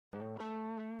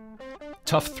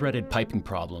Tough threaded piping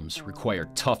problems require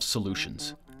tough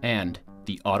solutions, and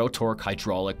the AutoTORQ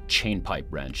hydraulic chain pipe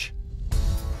wrench.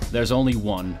 There's only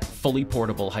one fully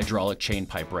portable hydraulic chain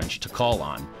pipe wrench to call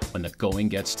on when the going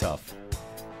gets tough.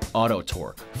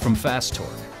 AutoTORQ from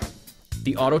FASTORQ.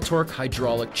 The AutoTORQ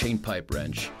hydraulic chain pipe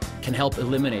wrench can help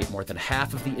eliminate more than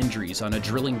half of the injuries on a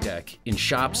drilling deck in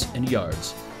shops and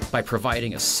yards by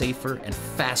providing a safer and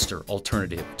faster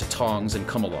alternative to tongs and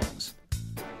come-alongs.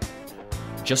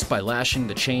 Just by lashing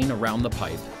the chain around the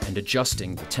pipe and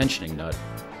adjusting the tensioning nut,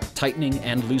 tightening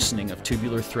and loosening of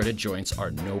tubular threaded joints are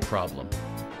no problem.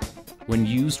 When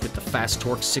used with the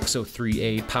FASTORQ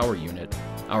 603A power unit,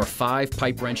 our 5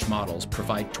 pipe wrench models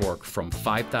provide torque from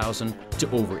 5,000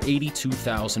 to over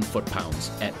 82,000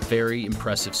 foot-pounds at very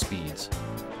impressive speeds.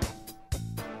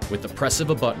 With the press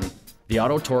of a button, the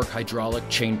AutoTORQ hydraulic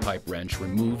chain pipe wrench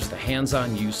removes the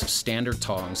hands-on use of standard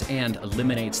tongs and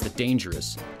eliminates the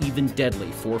dangerous, even deadly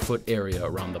 4-foot area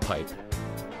around the pipe.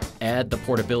 Add the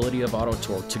portability of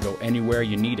AutoTORQ to go anywhere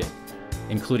you need it,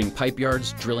 including pipe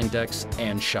yards, drilling decks,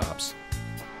 and shops.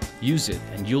 Use it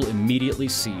and you'll immediately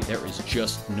see there is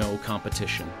just no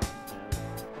competition.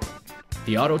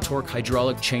 The AutoTORQ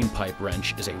hydraulic chain pipe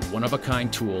wrench is a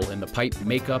one-of-a-kind tool in the pipe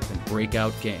makeup and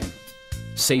breakout game.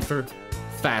 Safer,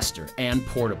 faster, and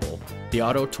portable, the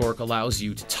AutoTORQ allows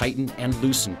you to tighten and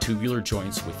loosen tubular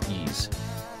joints with ease.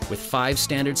 With 5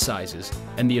 standard sizes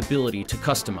and the ability to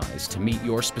customize to meet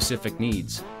your specific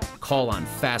needs, call on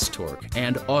FASTORQ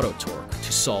and AutoTORQ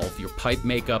to solve your pipe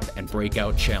makeup and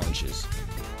breakout challenges.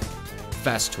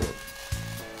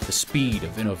 FASTORQ, the speed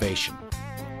of innovation.